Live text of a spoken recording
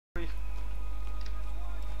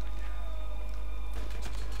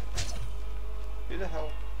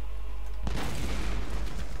hell?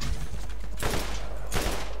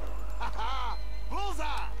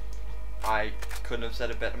 Bullseye! I couldn't have said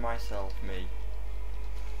it better myself, me.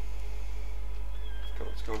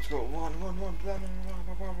 Let's go, let's go, let's go. Run.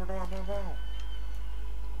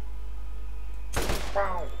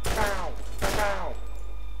 Bow, bow, bow.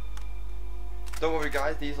 Don't worry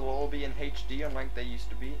guys, these will all be in HD unlike they used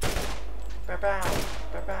to be. Bow, bow,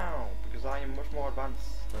 bow, bow. Because I am much more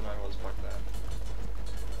advanced than I was back then.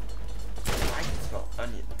 I can smell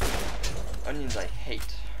onions. Onions I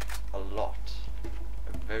hate a lot.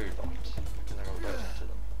 A very lot. Because I'm allergic to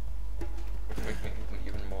them. Which makes me hate them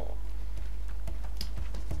even more.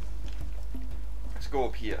 Let's go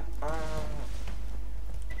up here.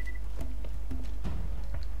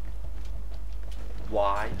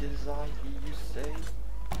 Why did I hear you say?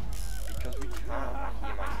 Because we can. I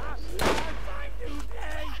hear myself say.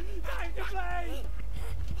 Time to play!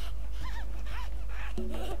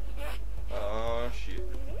 Oh shit.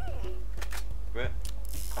 Where?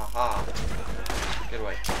 Aha! Get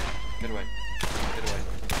away. Get away. Get away.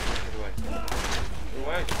 Get away. Get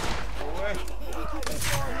away. Get away.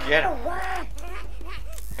 Get away!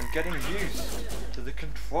 I'm getting used to the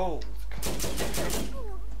controls.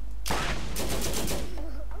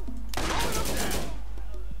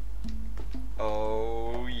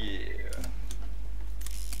 Oh yeah.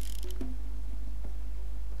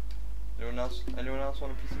 Anyone else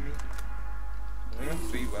want a piece of meat? I only have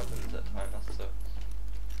 3 weapons at a time, that sucks.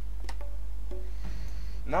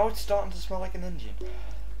 Now it's starting to smell like an engine.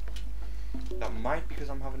 That might be because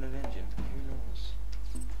I'm having an engine. Who knows?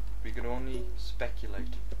 We could only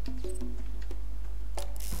speculate.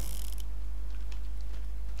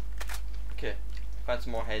 Okay, find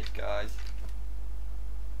some more heads, guys.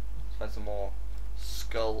 Let's find some more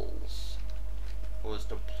skulls for us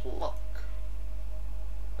to pluck.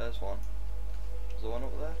 There's one. Is there one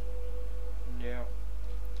over there?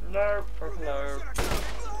 No. No. Oh, hello.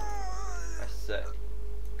 I say.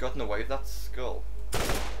 Got in the way of that skull.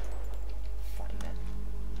 Fine then.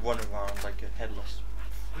 Run around like a headless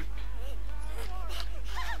freak.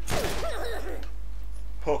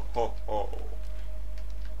 Ho ho ho.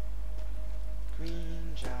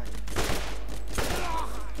 Green giant.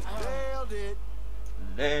 Nailed it!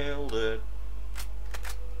 Nailed it.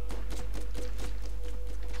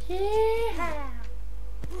 Yeah.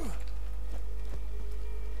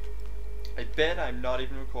 I bet I'm not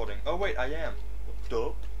even recording. Oh wait, I am.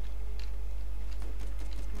 Dope.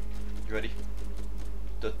 You ready?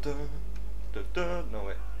 Da da da da. No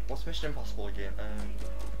wait. What's Mission Impossible again?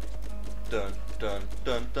 Dun dun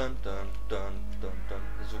dun dun dun dun dun dun.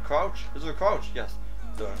 Is there a crouch? Is there a crouch? Yes.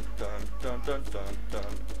 Dun dun dun dun dun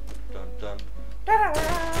dun dun dun. Da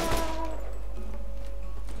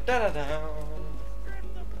da da da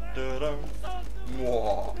da da da.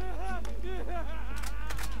 Whoa.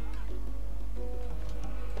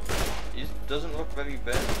 He doesn't look very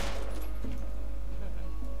bad.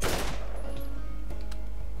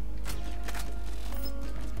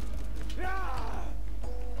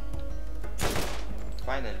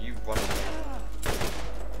 Fine then, you run away.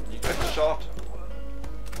 You got shot.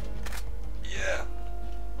 Yeah.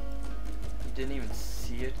 You didn't even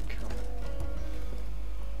see it coming.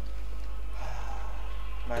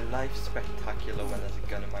 My life's spectacular when there's a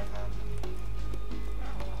gun in my hand.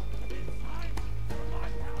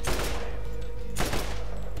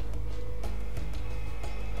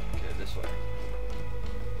 Okay, this way.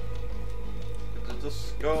 There's a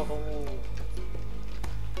skull.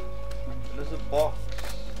 And there's a box.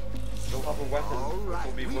 Still have a weapon.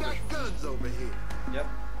 Alright, we got guns over here. Yep.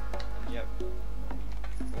 Yep.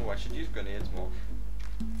 Oh, I should use grenades more.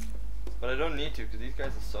 But I don't need to because these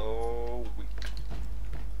guys are so weak.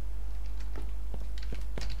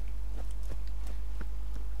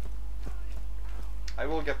 I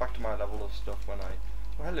will get back to my level of stuff when I...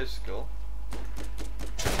 Oh, hello, skull.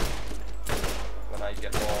 When I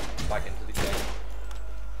get more back into the game.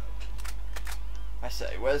 I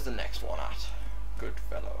say, where's the next one at? Good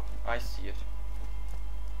fellow. I see it.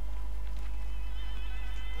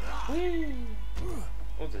 Whee!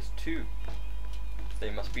 Oh, there's 2.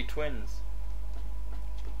 They must be twins.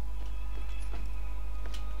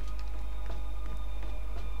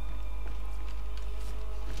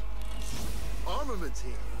 Armaments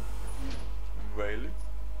here. Really?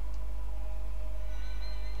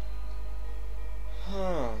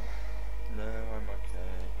 Huh. No, I'm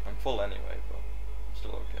okay. I'm full anyway, but I'm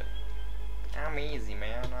still okay. I'm easy,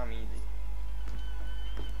 man. I'm easy.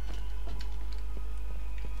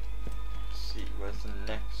 Let's see, where's the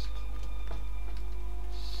next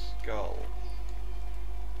skull?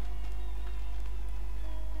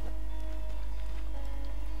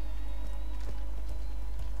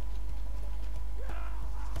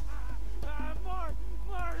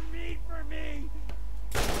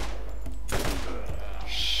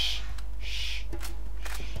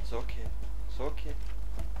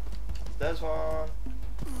 There's one.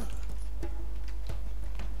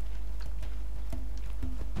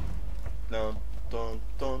 No. Dun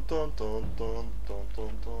dun dun dun dun dun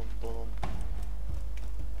dun dun dun.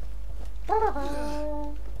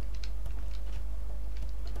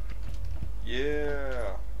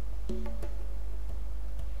 Yeah.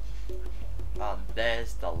 And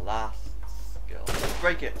there's the last skill.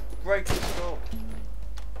 Break it! Break the skull!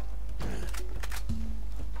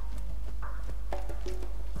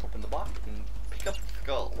 Open the box and pick up the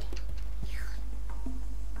skull.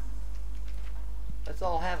 Let's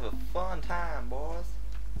all have a fun time, boys.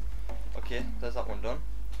 Okay, there's that one done.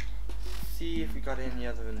 See if we got any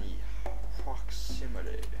other in the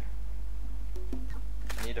proximity.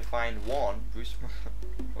 I need to find one. Bruce.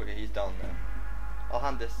 Okay, he's down there. I'll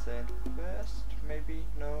hand this in first, maybe?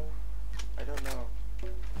 No? I don't know.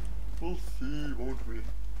 We'll see, won't we?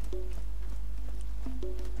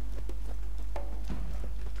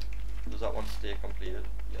 Does that one stay completed?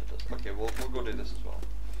 Yeah, it does. Okay, we'll go do this as well.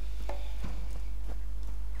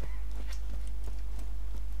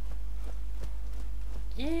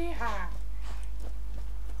 Yeah.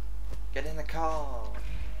 Get in the car.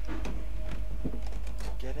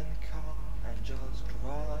 Get in the car and just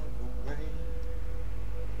drive away.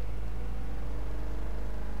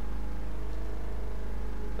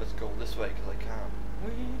 Let's go this way because I can.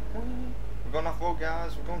 We're going off road,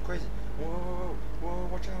 guys. We're going crazy. Whoa, whoa,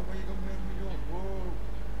 watch out. Where you going, man? Where you going? Whoa.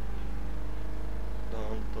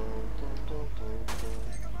 Dun, dun, dun, dun, dun,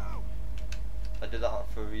 dun. I did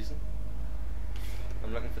that for a reason.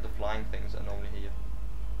 I'm looking for the flying things that are normally here.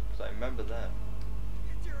 Because I remember them.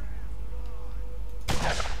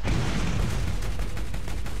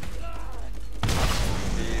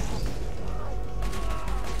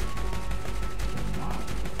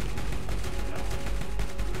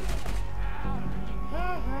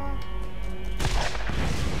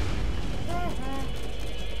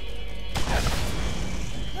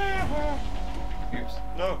 Oops.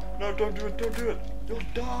 No, no, don't do it, don't do it. You'll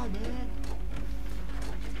die, man.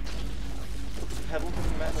 Pedal to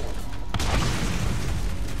the metal.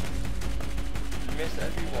 You missed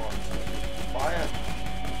everyone. Fire.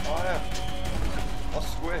 Fire. Or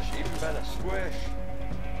squish, even better. Squish.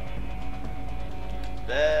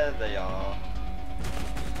 There they are.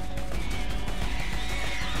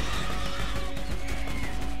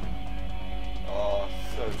 Oh,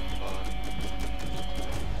 so fun.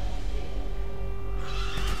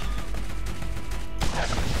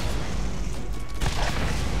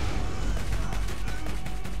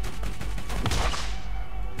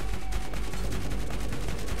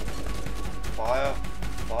 Fire.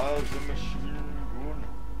 Fire the machine gun.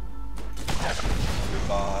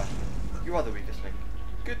 Goodbye. You are the weakest link.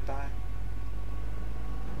 Goodbye.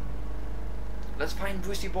 Let's find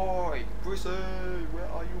Brucey boy. Brucey, where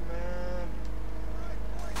are you, man?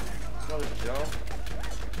 It's not a jump.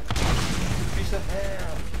 Piece of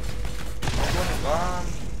ham. I'm gonna run.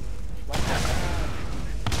 Like a man.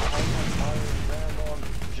 I'm on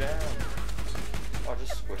jam. Oh,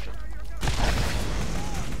 just squish it.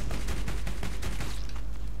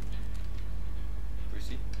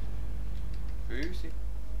 Brucey. Brucey.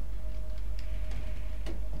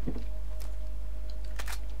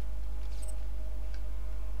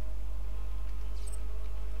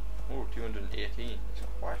 Oh, 218. It's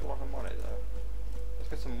quite a lot of money there. Let's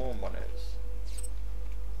get some more monies.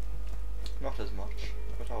 Not as much,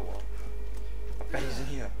 but oh well. I bet he's in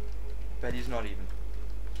here. I bet he's not even.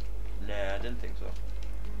 Nah, I didn't think so.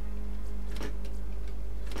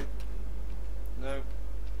 No.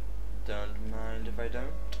 Don't mind if I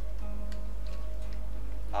don't.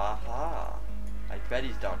 Aha! I bet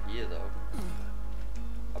he's down here though.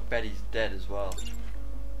 I bet he's dead as well.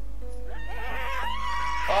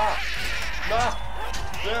 Ah! No!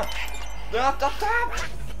 No! No! Stop! Stop!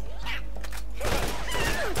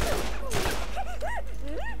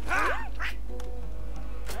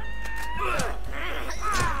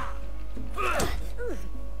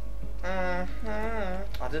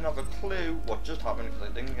 I didn't have a clue what just happened because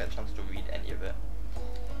I didn't get a chance to read any of it.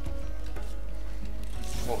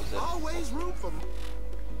 What was it? Always room for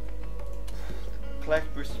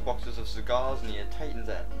Collect Bruce's boxes of cigars near Titan's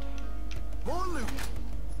End. more loot.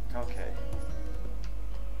 Okay.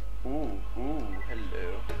 Ooh,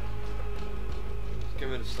 hello. Let's get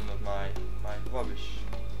rid of some of my rubbish.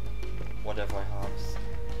 Whatever I have.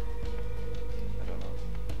 I don't know.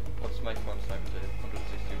 What's my phone time today?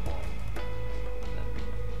 161.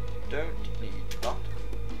 Then we don't need that.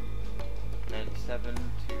 97 to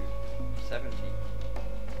 70.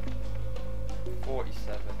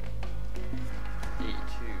 47. 82,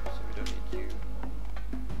 so we don't need you.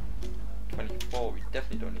 24, we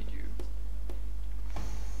definitely don't need you.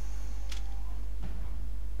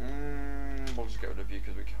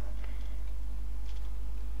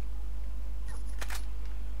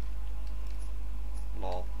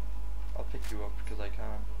 you up because I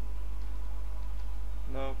can.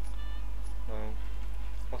 No. No.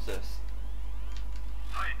 What's this?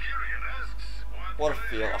 Hyperion asks, What a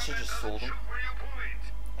feel. I should just sold them.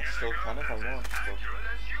 I still can if I want, but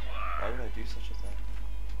why would I do such a thing?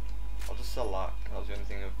 I'll just sell that. That was the only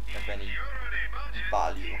thing of any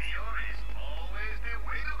value.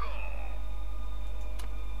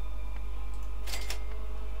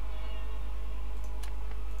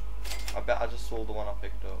 I bet I just sold the one I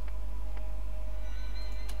picked up.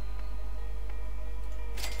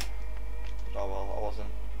 Oh well, I wasn't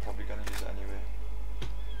probably gonna use it anyway.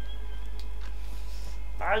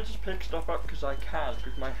 I just pick stuff up because I can,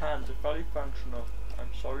 because my hands are very functional.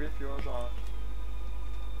 I'm sorry if yours aren't.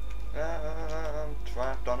 I'm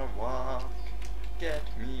trapped on a rock, get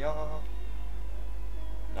me off.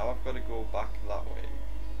 Now I've got to go back that way.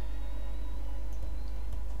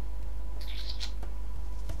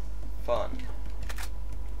 Fun.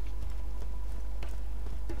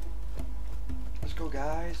 Let's go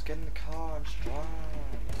guys, get in the car and just drive.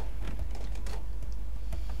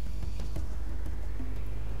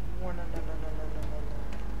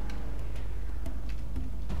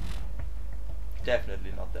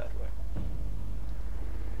 Definitely not that way.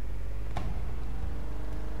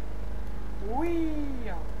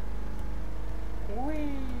 Wee! Wee!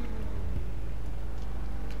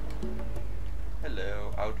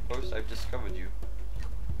 Hello, outpost, I've discovered you.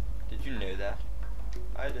 Did you know that?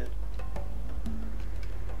 I did.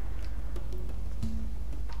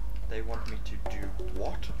 They want me to do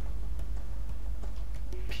what?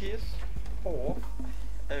 Piss off?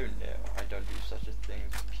 Oh no, I don't do such a thing.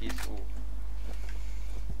 Piss off.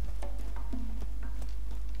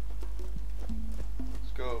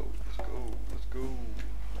 Let's go, let's go, let's go.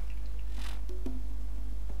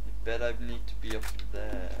 You bet I need to be up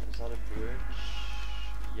there. Is that a bridge?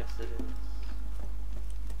 Yes it is.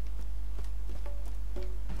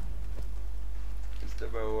 Is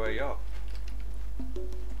there a way up?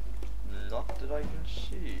 Not that I can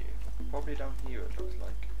see. Probably down here it looks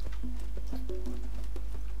like.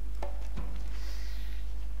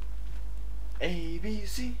 A, B,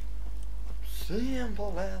 C.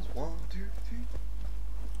 Simple as 1, 2,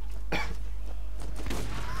 3.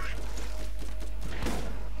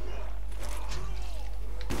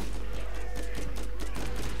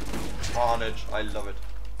 Carnage, I love it.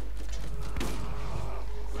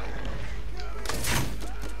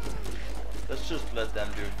 Let's just let them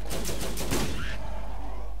do it.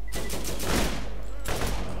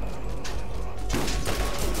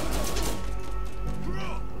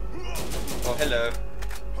 Oh, hello.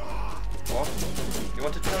 What? You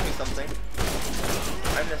want to tell me something?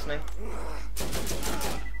 I'm listening.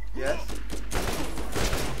 Yes?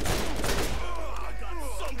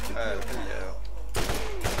 Oh, hello.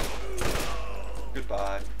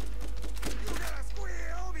 Goodbye.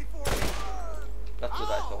 That's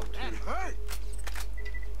what I thought too.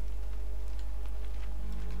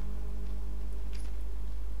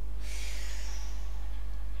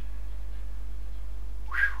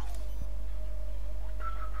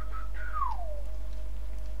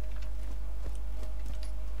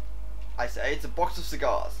 I say it's a box of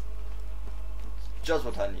cigars. It's just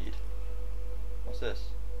what I need. What's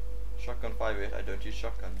this? Shotgun 5.8. I don't use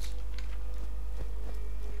shotguns.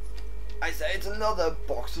 I say it's another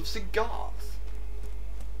box of cigars.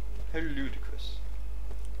 How ludicrous.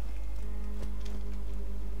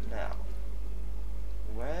 Now,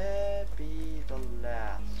 where be the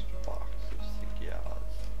last box of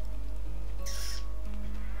cigars?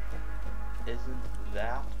 Isn't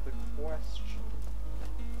that the question?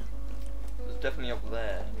 It's definitely up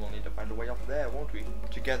there. We'll need to find a way up there, won't we?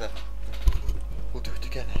 Together. We'll do it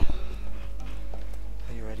together.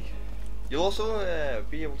 Are you ready? You'll also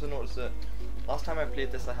be able to notice that last time I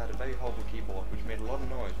played this I had a very horrible keyboard which made a lot of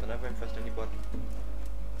noise whenever I pressed any button.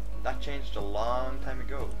 That changed a long time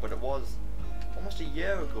ago, but it was almost a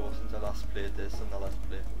year ago since I last played this in the Let's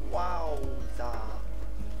Play. Wowza!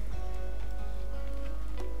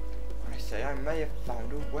 I say I may have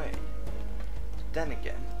found a way, but then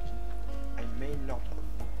again, I may not have.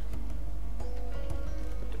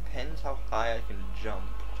 It depends how high I can jump.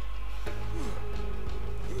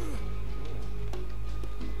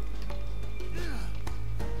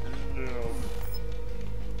 No.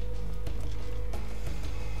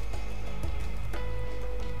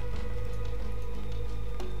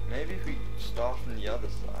 Maybe if we start from the other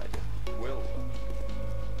side, it will.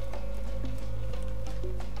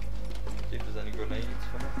 See if there's any grenades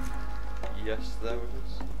for me. Yes, there it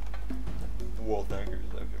is. Well, thank you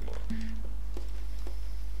so much.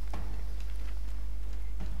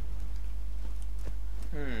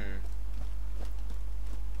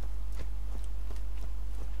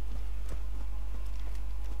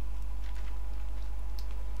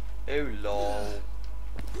 Oh lol.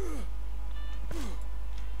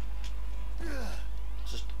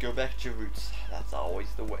 Just go back to your roots. That's always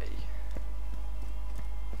the way.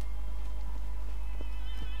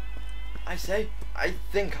 I say, I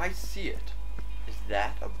think I see it. Is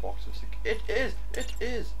that a box of cigarettes? It is! It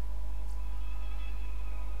is!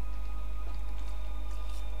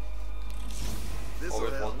 Or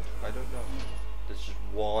it wasn't? I don't know. There's just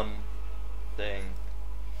one thing.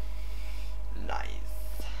 Nice.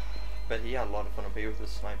 But he had a lot of fun up here with the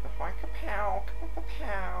sniper. Pow,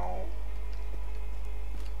 pow.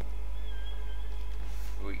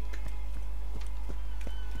 Freak.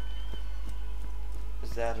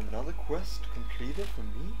 Is that another quest completed for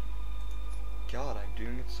me? God, I'm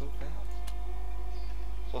doing it so fast.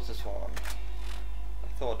 So what's this one? I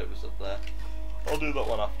thought it was up there. I'll do that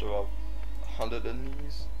one after I've hunted in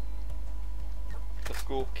these. Let's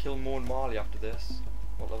go kill more Marley after this.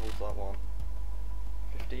 What level is that one?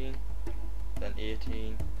 15, then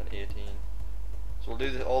 18, then 18. So we'll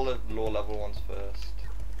do all the low level ones first.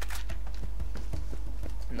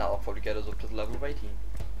 And that'll probably get us up to the level of 18.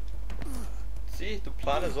 See, the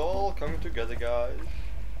plan is all coming together, guys.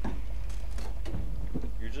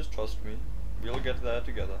 You just trust me. We'll get there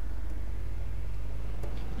together.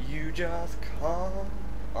 You just call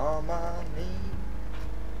on my name.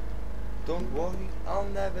 Don't worry, I'll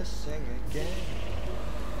never sing again.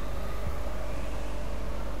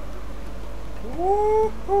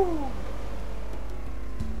 Woohoo!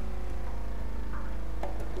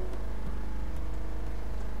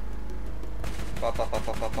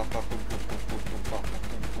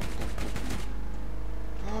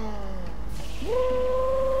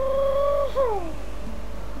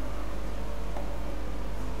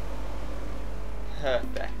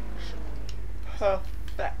 Perfection.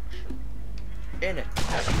 Perfection. In it.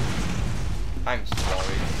 I'm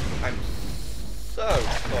sorry. I'm so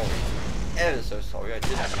sorry. Ever so sorry. I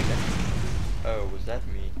didn't mean it. Oh, was that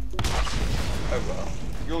me? Oh well.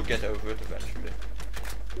 You'll get over it eventually.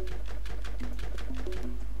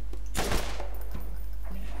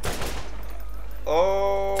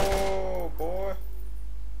 Oh boy.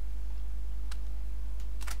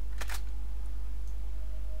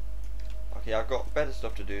 Okay, I've got better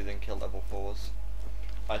stuff to do than kill level 4s.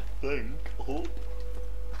 I think. Oh.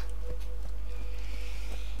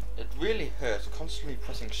 It really hurts constantly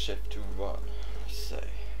pressing shift to run, I say.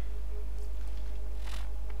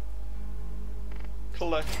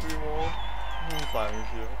 Collect reward.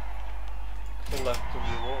 Thank you. Collect the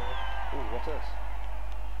reward. Ooh, what's this?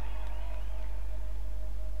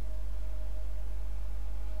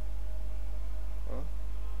 Huh?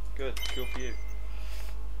 Good, cool for you.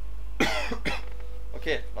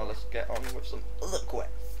 Okay, now let's get on with some other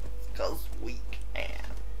quests, cause we can.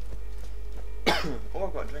 Oh,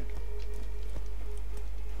 I've got a drink.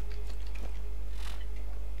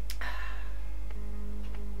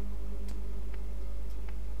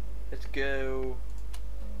 Let's go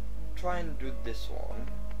try and do this one,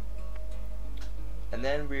 and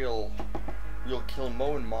then we'll kill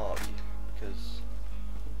Mo and Marley, because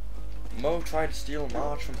Mo tried to steal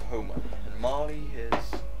Marge from Homer, and Marley is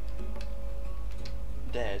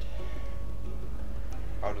dead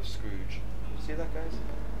out of Scrooge. See that, guys?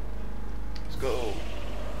 Let's go.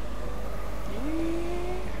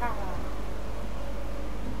 Yeehaw.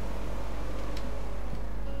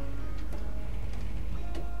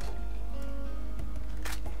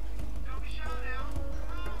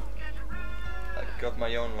 I got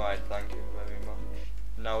my own ride, thank you very much.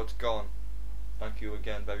 Now it's gone. Thank you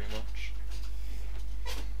again very much.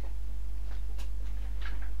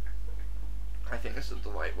 I think this is the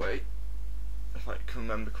right way. If I can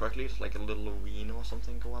remember correctly, it's like a little arena or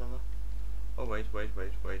something or whatever. Oh wait,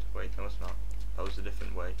 no it's not. That was a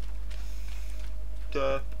different way.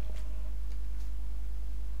 Duh.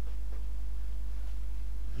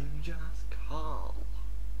 You just call.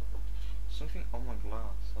 Something on my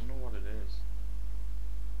glass, I don't know what it is.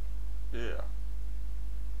 Yeah.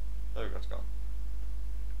 There we go, it's gone.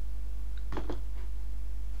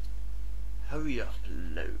 Hurry up,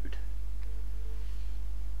 load.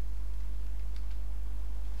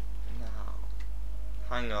 Now,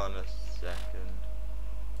 hang on a second.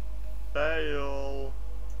 Fail.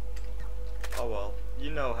 Oh well,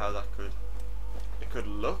 you know how that could. It could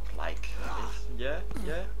look like this. Yeah.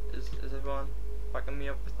 Is everyone backing me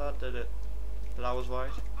up with that? Did it? That I was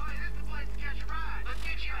right.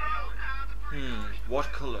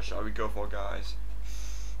 What colour shall we go for, guys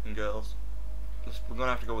and girls? We're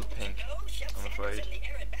gonna have to go with pink, I'm afraid.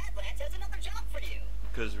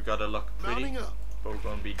 Because we gotta look pretty, but we're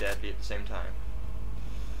gonna be deadly at the same time.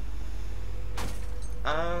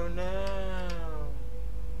 Oh no!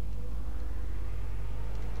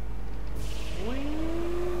 Oh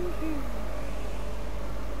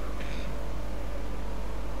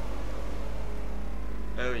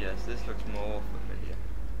yes, this looks more familiar.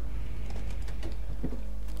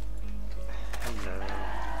 Hello.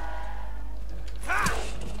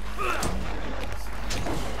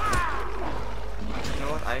 You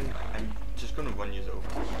know what? I'm just gonna run you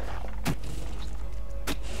over. I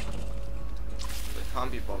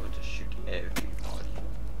can't be bothered to shoot everybody.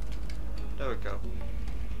 There we go.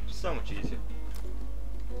 So much easier.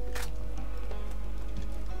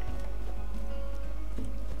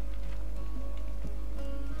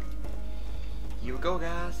 Here we go,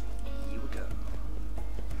 guys. Here we go.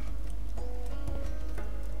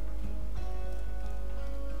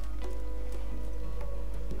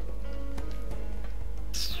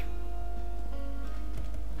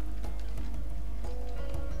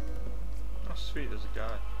 Oh, sweet, there's a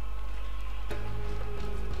guy.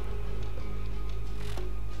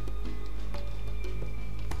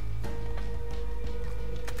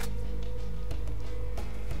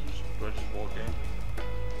 Just walk in.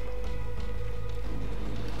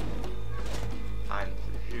 I'm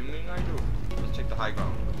presuming I do. Let's take the high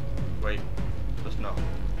ground. Wait, let's not.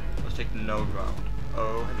 Let's take the no ground.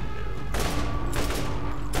 Oh, hello.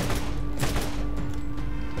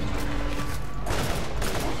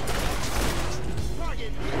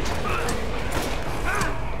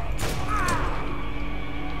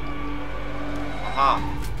 Aha!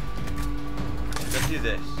 Let's do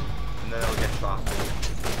this, and then it'll get trapped.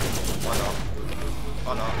 Or not.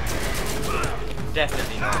 Or not.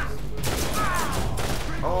 Definitely not.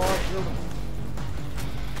 Oh, I killed him.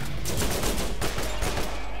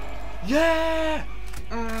 Yeah!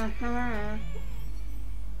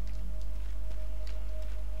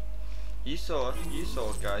 You saw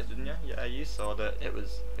it, guys, didn't you? Yeah, you saw that it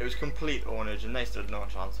was complete ownage and they stood no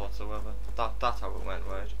chance whatsoever. That's how it went,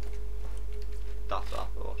 right? That's what I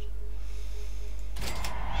thought.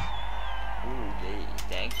 Ooh, yay,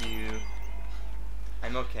 thank you.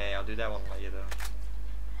 I'm okay, I'll do that one later.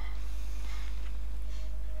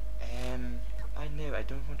 I know, I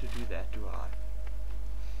don't want to do that, do I?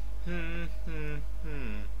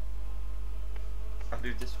 I'll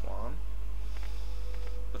do this one.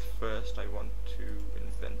 But first I want to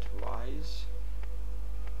invent Rise.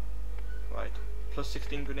 Right, plus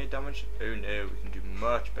 16 grenade damage? Oh no, we can do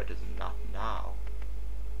much better than that now.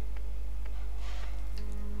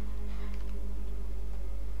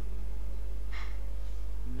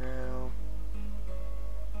 No.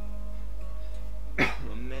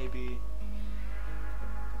 Well, maybe.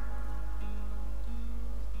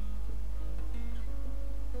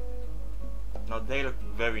 Now they look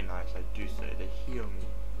very nice, I do say, they heal me.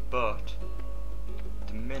 But, at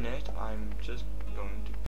the minute, I'm just going to